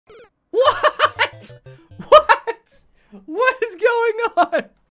What? What? What is going on?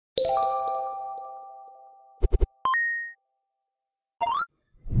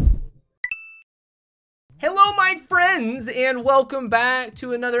 Hello, my friends, and welcome back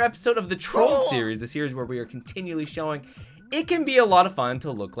to another episode of the Troll series, the series where we are continually showing it can be a lot of fun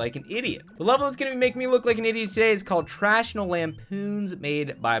to look like an idiot. The level that's gonna be making me look like an idiot today is called Trashional Lampoons,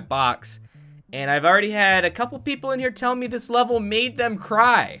 made by Box. And I've already had a couple people in here tell me this level made them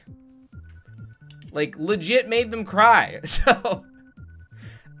cry. Like, legit made them cry. So,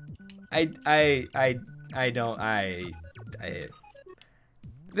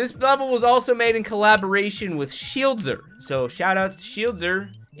 This level was also made in collaboration with Shieldzer. So, shout outs to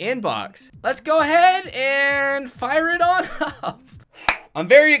Shieldzer and Box. Let's go ahead and fire it on up. I'm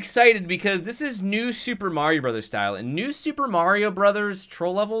very excited because this is new Super Mario Brothers style. And new Super Mario Brothers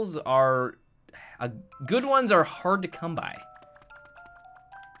troll levels are... good ones are hard to come by.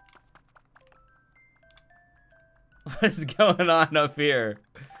 What is going on up here?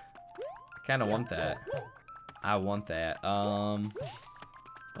 I kind of want that. I want that.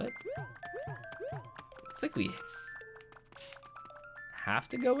 What? Looks like we have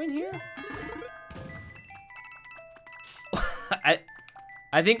to go in here?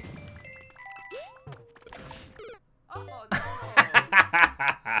 I think...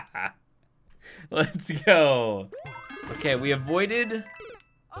 Let's go. Okay, we avoided...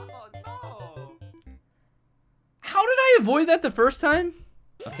 How did I avoid that the first time?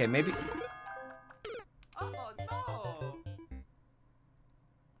 Okay, maybe...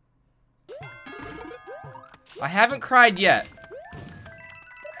 I haven't cried yet.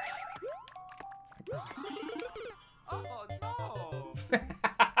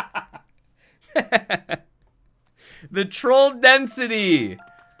 The troll density.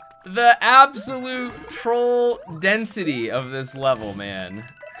 The absolute troll density of this level, man.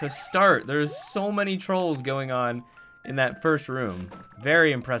 To start, there's so many trolls going on in that first room.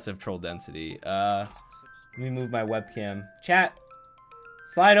 Very impressive troll density. Let me move my webcam. Chat,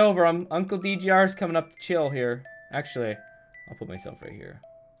 slide over. Uncle DGR's coming up to chill here. Actually, I'll put myself right here.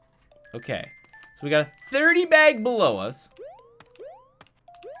 Okay, so we got a 30 bag below us.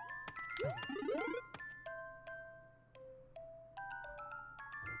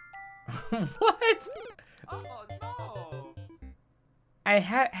 What? Oh, no.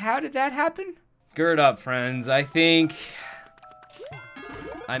 How did that happen? Gird up, friends. I think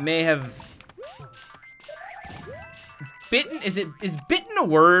I may have bitten. Is bitten a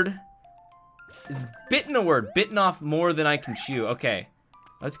word? Is bitten a word? Bitten off more than I can chew. Okay,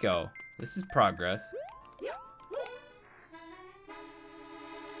 let's go. This is progress.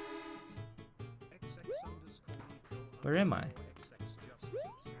 Where am I?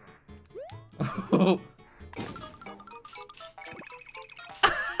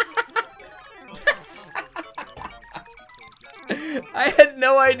 I had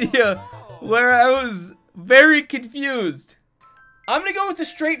no idea where I was very confused. I'm gonna go with the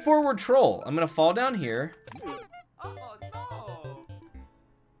straightforward troll. I'm gonna fall down here.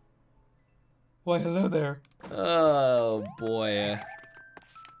 Why, hello there. Oh boy.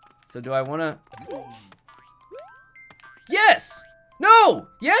 So do I wanna... Yes! No!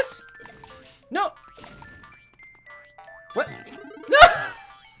 Yes? No! What? No!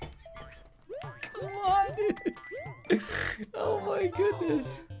 Come on, dude. Oh my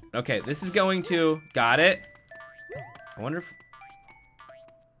goodness. Okay, this is going to... Got it. I wonder if...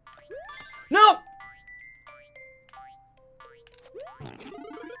 No!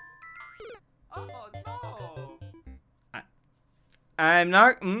 Oh, no. I'm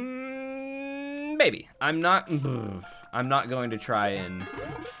not... baby. I'm not going to try and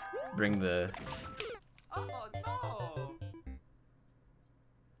bring the...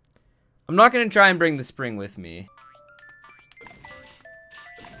 I'm not gonna try and bring the spring with me.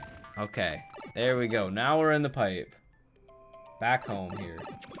 Okay, there we go. Now we're in the pipe. Back home here.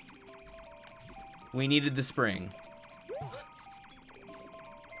 We needed the spring.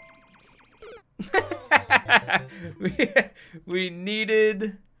 we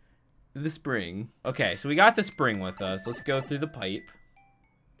needed the spring. Okay, so we got the spring with us. Let's go through the pipe.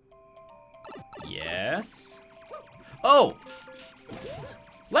 Yes. Oh!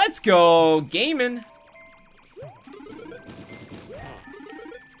 Let's go! Gaming!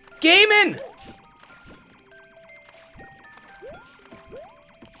 Gaming!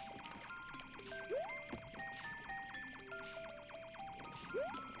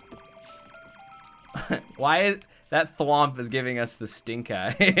 Why is that thwomp is giving us the stink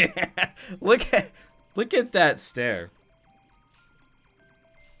eye? Look at that stare.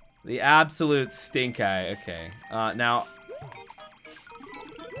 The absolute stink eye. Okay. Now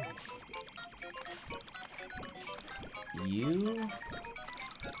You.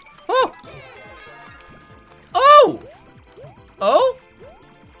 Oh! Oh! Oh!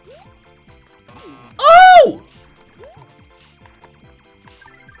 Oh!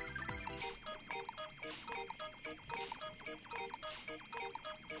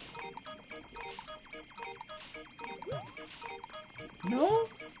 No?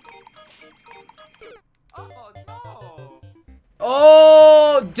 Oh no!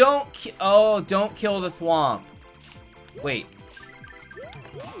 Oh, don't kill the thwomp. Wait.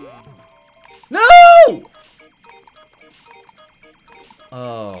 No!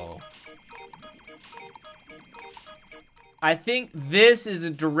 Oh. I think this is a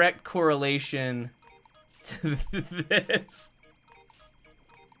direct correlation to this.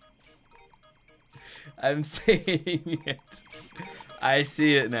 I'm saying it. I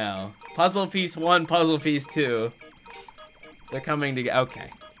see it now. Puzzle piece 1, puzzle piece 2. They're coming together. Okay.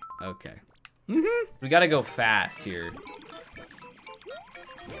 Okay. We gotta go fast here.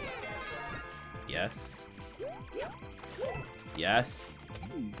 Yes. Yes.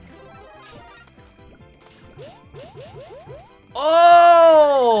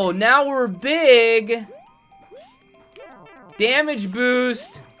 Oh! Now we're big! Damage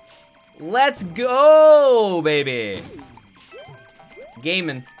boost! Let's go, baby!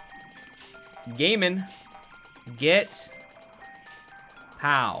 Gaming. Gaming. Get.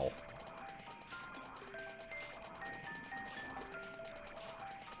 How?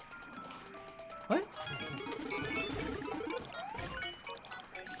 What?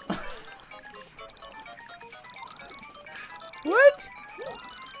 What?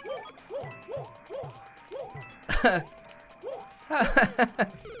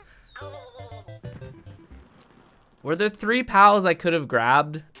 Were there 3 pals I could have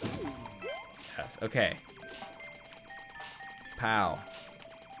grabbed? Yes, okay. Pal.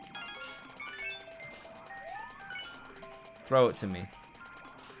 Throw it to me.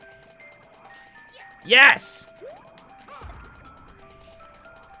 Yes!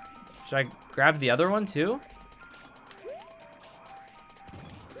 Should I grab the other one too?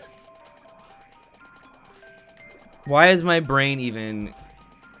 Why is my brain even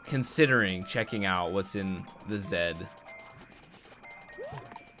considering checking out what's in the Z?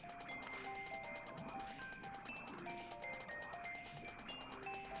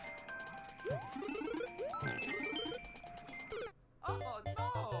 Oh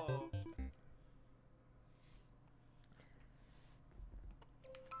no!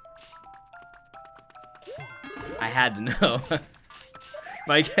 I had to know.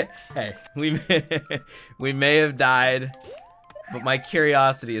 Hey, we may have died, but my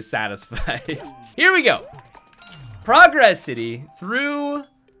curiosity is satisfied. Here we go. Progress City through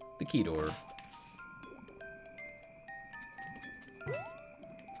the key door.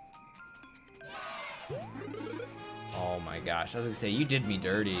 Oh my gosh, I was gonna say, you did me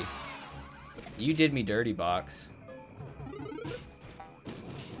dirty. You did me dirty, box.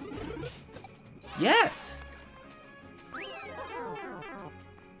 Yes!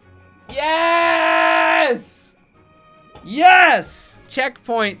 Yes! Yes!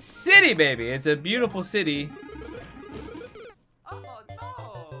 Checkpoint City, baby. It's a beautiful city. Oh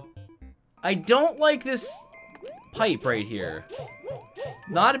no! I don't like this pipe right here.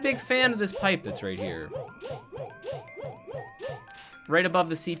 Not a big fan of this pipe that's right here. Right above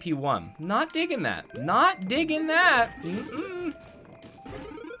the CP1. Not digging that. Not digging that. Mm-mm.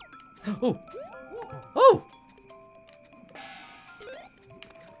 Oh. Oh!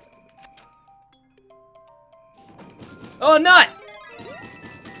 Oh, nut!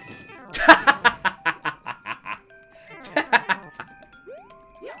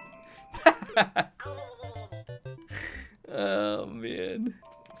 Oh, man.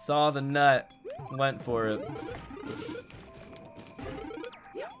 Saw the nut. Went for it.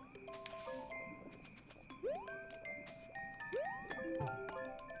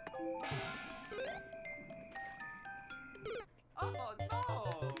 Oh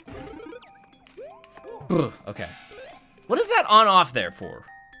no! Ugh, okay. What is that on-off there for?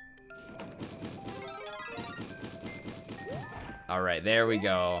 All right, there we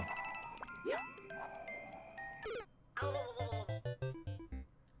go.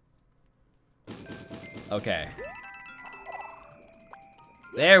 Okay.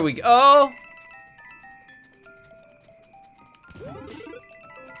 There we go. Oh!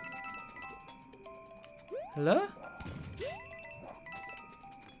 Hello?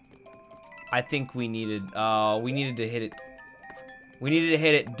 I think we needed, we needed to hit it. We needed to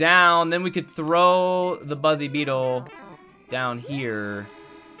hit it down, then we could throw the Buzzy Beetle down here.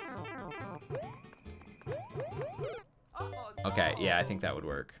 Okay, yeah, I think that would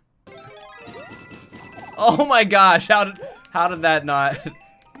work. Oh my gosh, how did that not?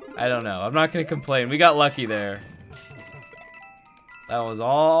 I don't know. I'm not gonna complain. We got lucky there. That was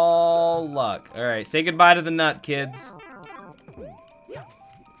all luck. All right, say goodbye to the nut, kids.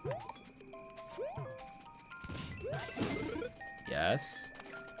 Yes.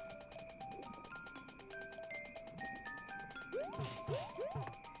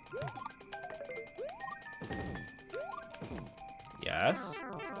 Yes.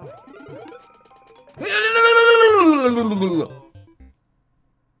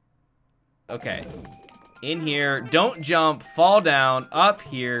 Okay. In here. Don't jump. Fall down. Up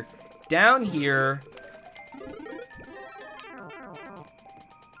here. Down here.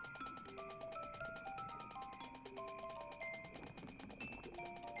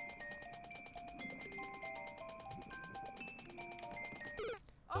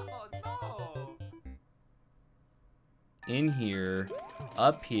 Oh no! In here.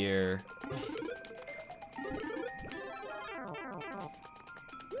 Up here.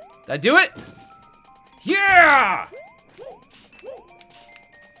 Did I do it? Yeah!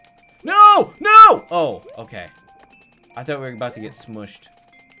 No! No! Oh, okay. I thought we were about to get smushed.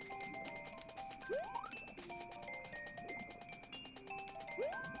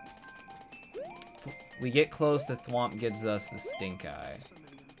 We get close, the thwomp gives us the stink eye.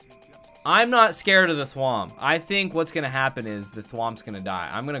 I'm not scared of the thwomp. I think what's gonna happen is the thwomp's gonna die.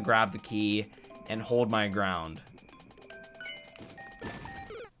 I'm gonna grab the key and hold my ground.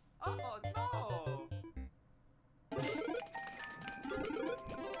 Oh no!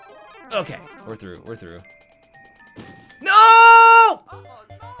 Okay, we're through, we're through. No! Oh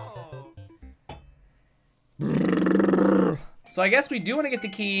no! So I guess we do want to get the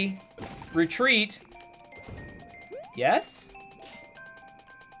key. Retreat. Yes?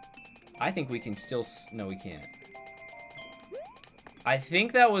 I think we can still, no we can't. I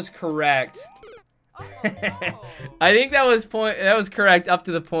think that was correct. I think that was correct up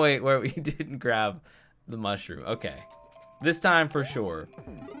to the point where we didn't grab the mushroom. Okay. This time for sure.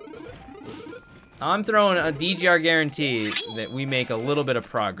 I'm throwing a DGR guarantee that we make a little bit of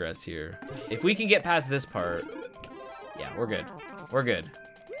progress here. If we can get past this part, yeah, we're good. We're good.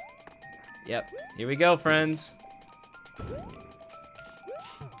 Yep, here we go, friends.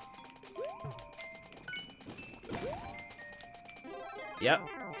 Yep,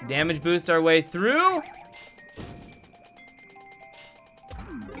 damage boost our way through.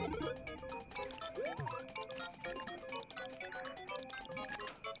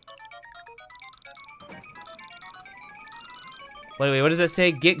 Wait, what does that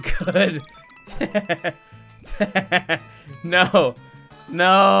say? Get good. No.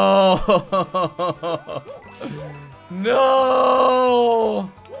 No.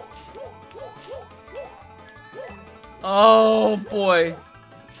 No. Oh boy.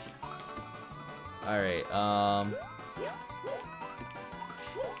 All right.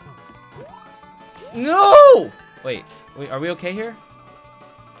 No. Wait, are we okay here?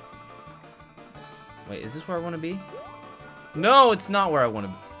 Wait, is this where I want to be? No, it's not where I want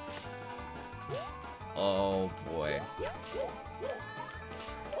to be. Oh boy.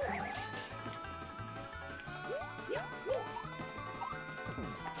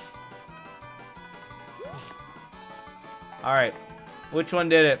 All right, which one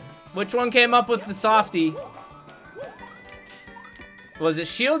did it? Which one came up with the softie? Was it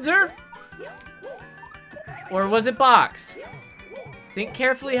Shielder? Or was it Box? Think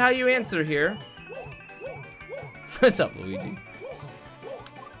carefully how you answer here. What's up, Luigi?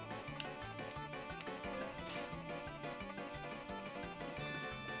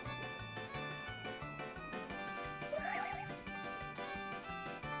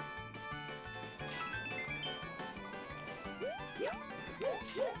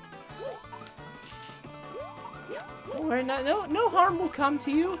 Don't worry, no harm will come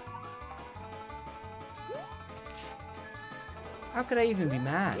to you. How could I even be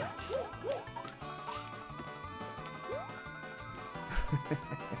mad?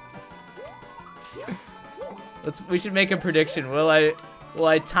 We should make a prediction. Will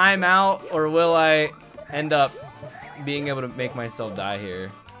I time out, or will I end up being able to make myself die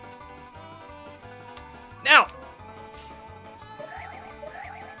here? Now!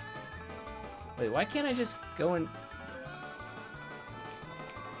 Wait, why can't I just go and...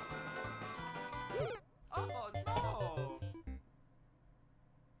 Oh no!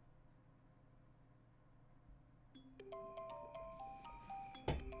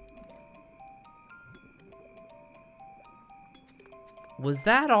 Was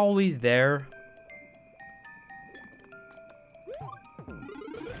that always there?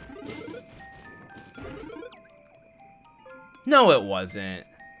 No, it wasn't.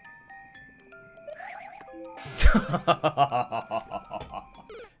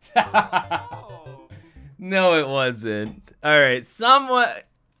 No, it wasn't. All right,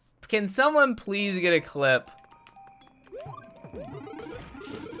 can someone please get a clip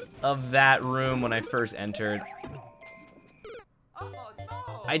of that room when I first entered?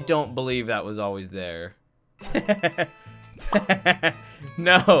 I don't believe that was always there.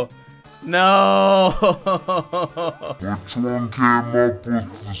 No. No. Which one came up with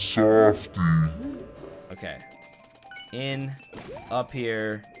the softie? Okay. In, up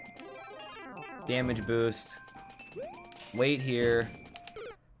here. Damage boost. Wait here.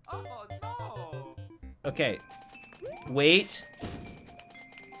 Okay. Wait.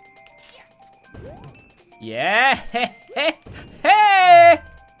 Yeah. Hey.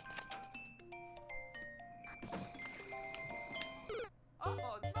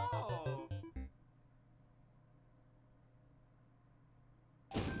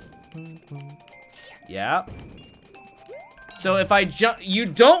 Yeah. So if I jump, you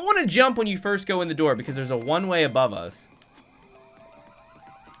don't want to jump when you first go in the door because there's a one-way above us.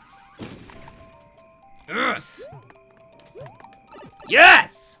 Yes.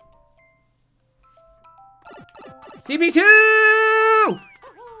 Yes. CP2.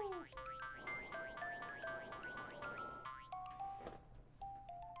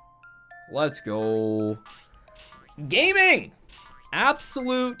 Let's go. Gaming.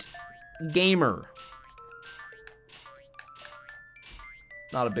 Absolute gamer.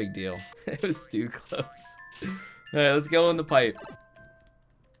 Not a big deal. It was too close. All right, let's go in the pipe.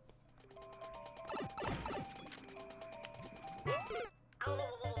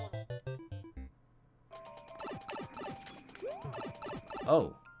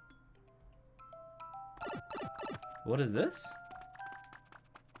 Oh. What is this?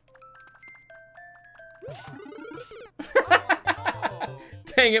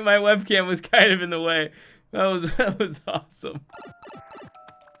 Dang it, my webcam was kind of in the way. That was awesome.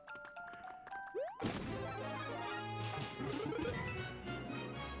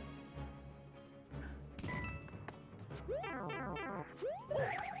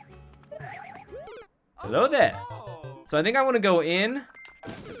 Hello there. So I think I want to go in and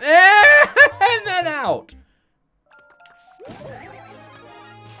then out.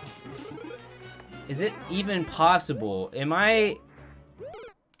 Is it even possible? Am I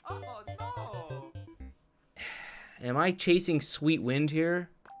chasing sweet wind here?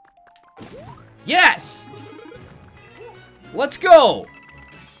 Yes! Let's go!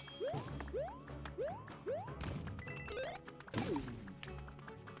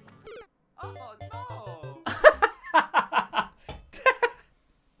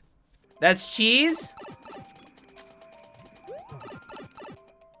 That's cheese?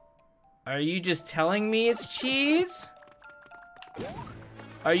 Are you just telling me it's cheese?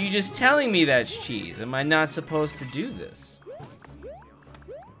 Are you just telling me that's cheese? Am I not supposed to do this?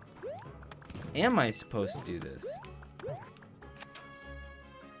 Am I supposed to do this?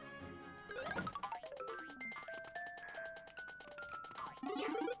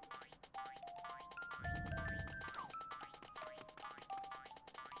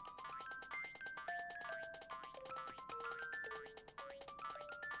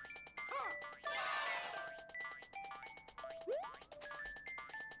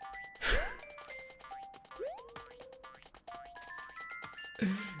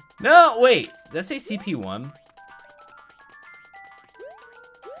 No, wait. Did that say CP1?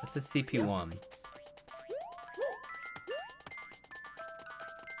 That says CP1.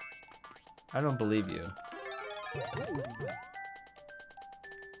 I don't believe you.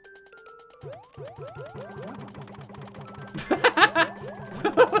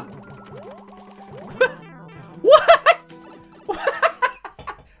 What?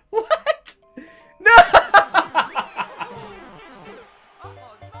 What? No!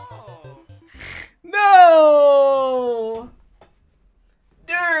 No!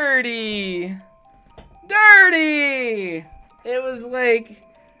 Dirty! Dirty! It was like,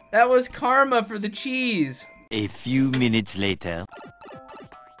 that was karma for the cheese. A few minutes later.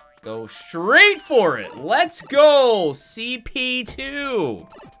 Go straight for it. Let's go, CP2.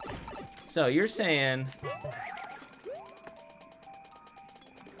 So you're saying...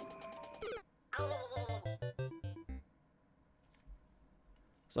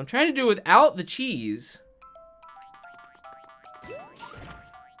 So I'm trying to do it without the cheese.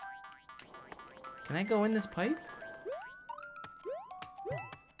 Can I go in this pipe?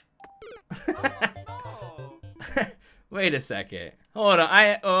 Wait a second. Hold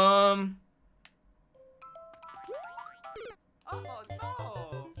on.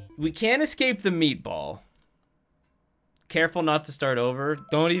 We can't escape the meatball. Careful not to start over.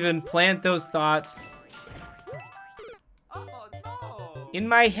 Don't even plant those thoughts. In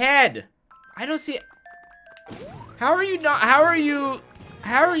my head. I don't see it. How are you not? How are you?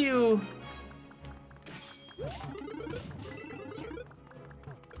 How are you?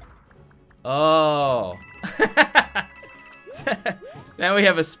 Oh. Now we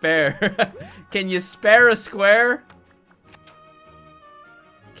have a spare. Can you spare a square?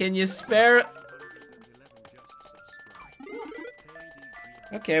 Can you spare?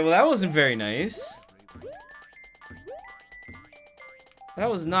 Okay, well that wasn't very nice. That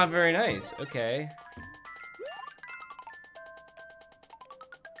was not very nice. Okay.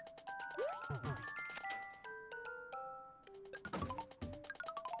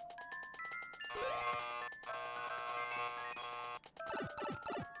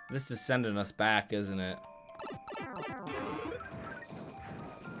 This is sending us back, isn't it?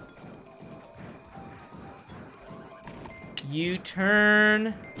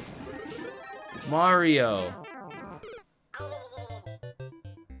 U-turn Mario.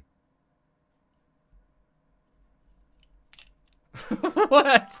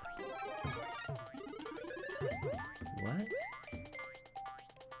 What? What?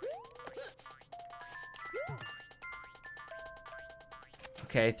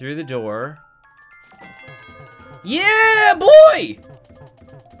 Okay, through the door. Yeah, boy!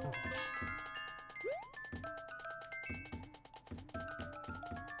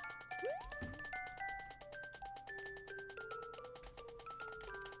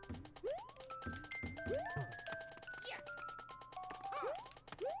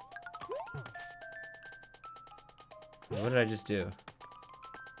 What did I just do?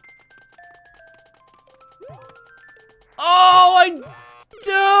 Oh, I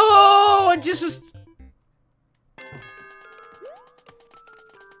just was...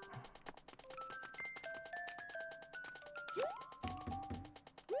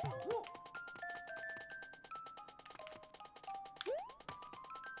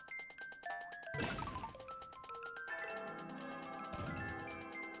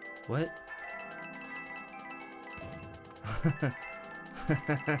 What?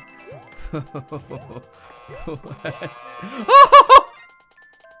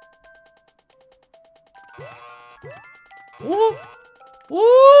 Woo! Woo!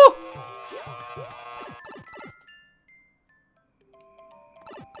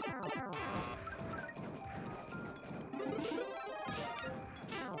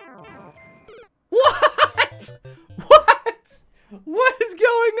 What? What? What is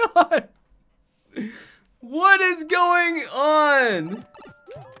going on? What is going on?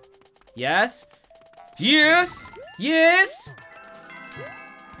 Yes? Yes? Yes?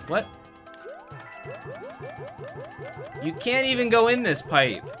 What? You can't even go in this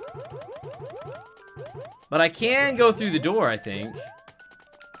pipe. But I can go through the door, I think.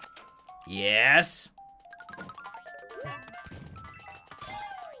 Yes?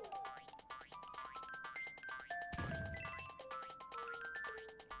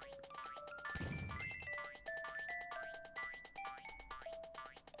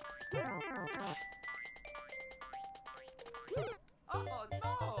 Oh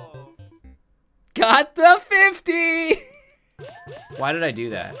no! Got the 50! Why did I do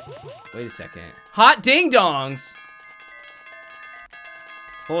that? Wait a second. Hot ding-dongs!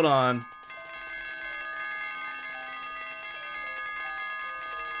 Hold on.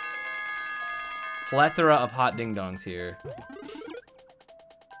 Plethora of hot ding-dongs here.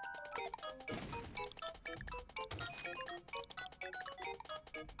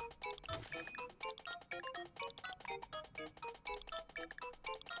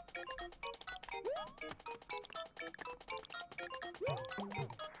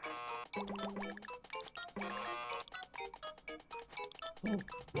 Oh.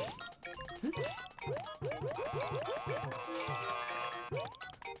 What's this?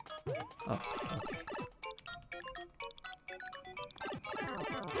 Oh, okay.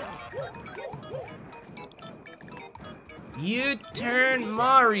 U-turn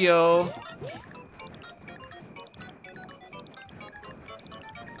Mario.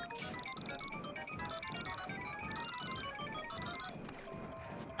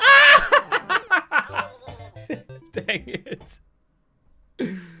 Dang it.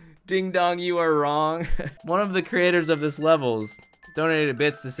 Ding dong, you are wrong. One of the creators of this levels donated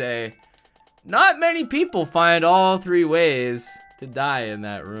bits to say, not many people find all 3 ways to die in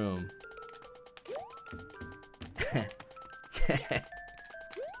that room.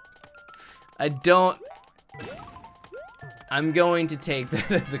 I'm going to take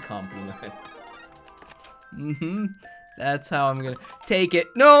that as a compliment. That's how I'm gonna take it.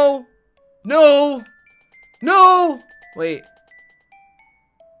 No! No! No! Wait.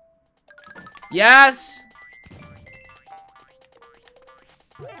 Yes!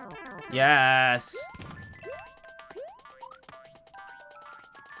 Yes.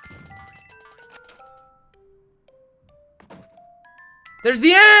 There's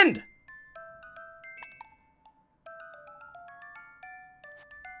the end!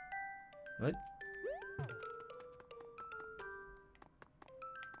 What?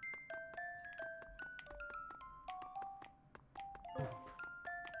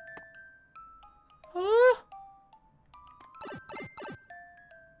 Huh?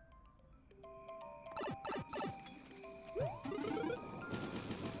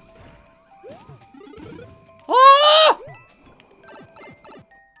 Oh!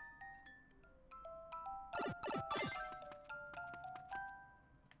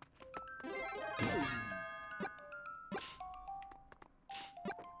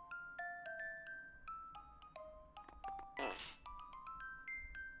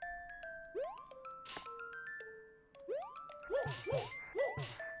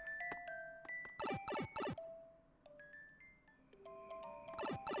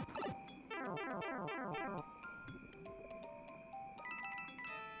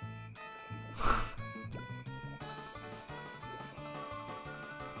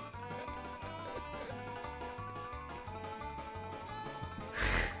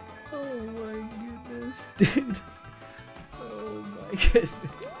 Oh my goodness, dude. Oh my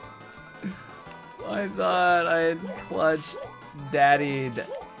goodness. I thought I had clutched daddied.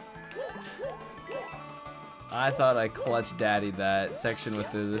 I thought I clutched daddied that section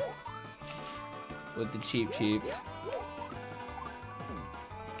with the cheap cheeps.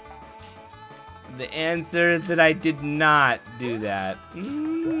 The answer is that I did not do that.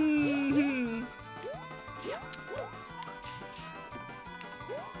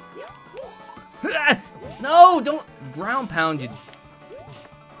 No, don't ground pound you.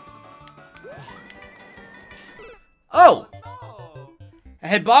 Oh! I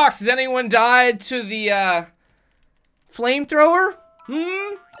had box. Has anyone died to the flamethrower?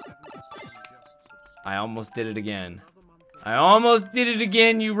 I almost did it again. I almost did it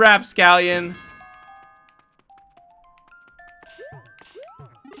again, you rapscallion.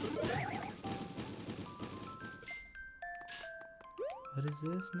 What is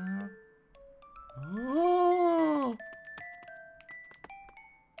this now? Oh!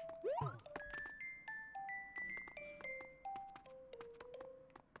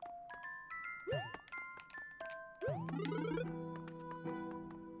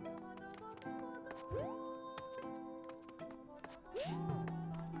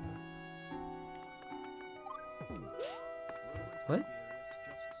 What?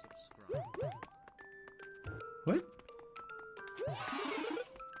 What?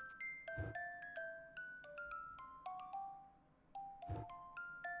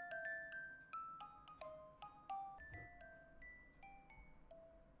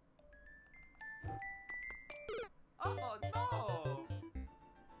 Oh no!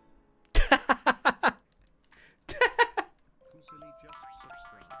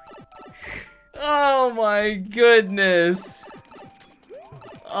 Oh my goodness.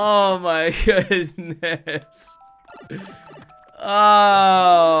 Oh my goodness.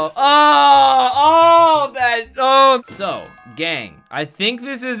 Oh. So, gang, I think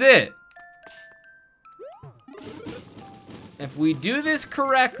this is it. If we do this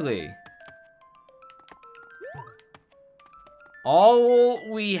correctly,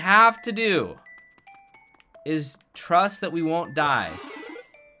 all we have to do is trust that we won't die.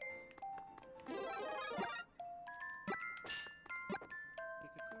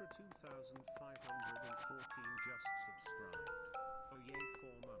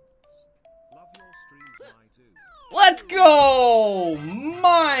 Let's go!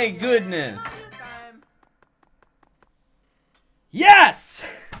 My goodness. Yes!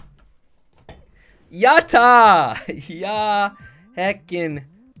 Yata! Ya heckin'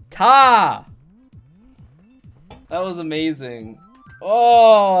 ta! That was amazing.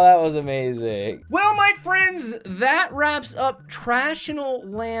 Oh, that was amazing. Well, my friends, that wraps up Trashional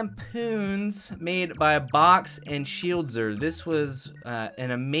Lampoons made by Box and Shieldsr. This was an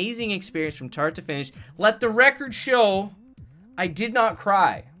amazing experience from start to finish. Let the record show, I did not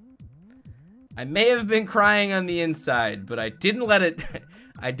cry. I may have been crying on the inside, but I didn't let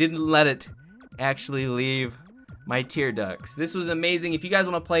it, actually leave my tear ducts. This was amazing. If you guys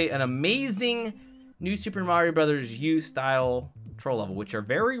want to play an amazing new Super Mario Brothers U style troll level, which are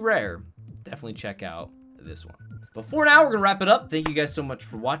very rare, definitely check out this one. But for now, we're gonna wrap it up. Thank you guys so much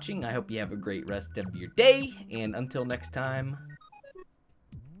for watching. I hope you have a great rest of your day, and until next time,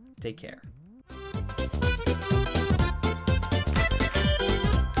 take care.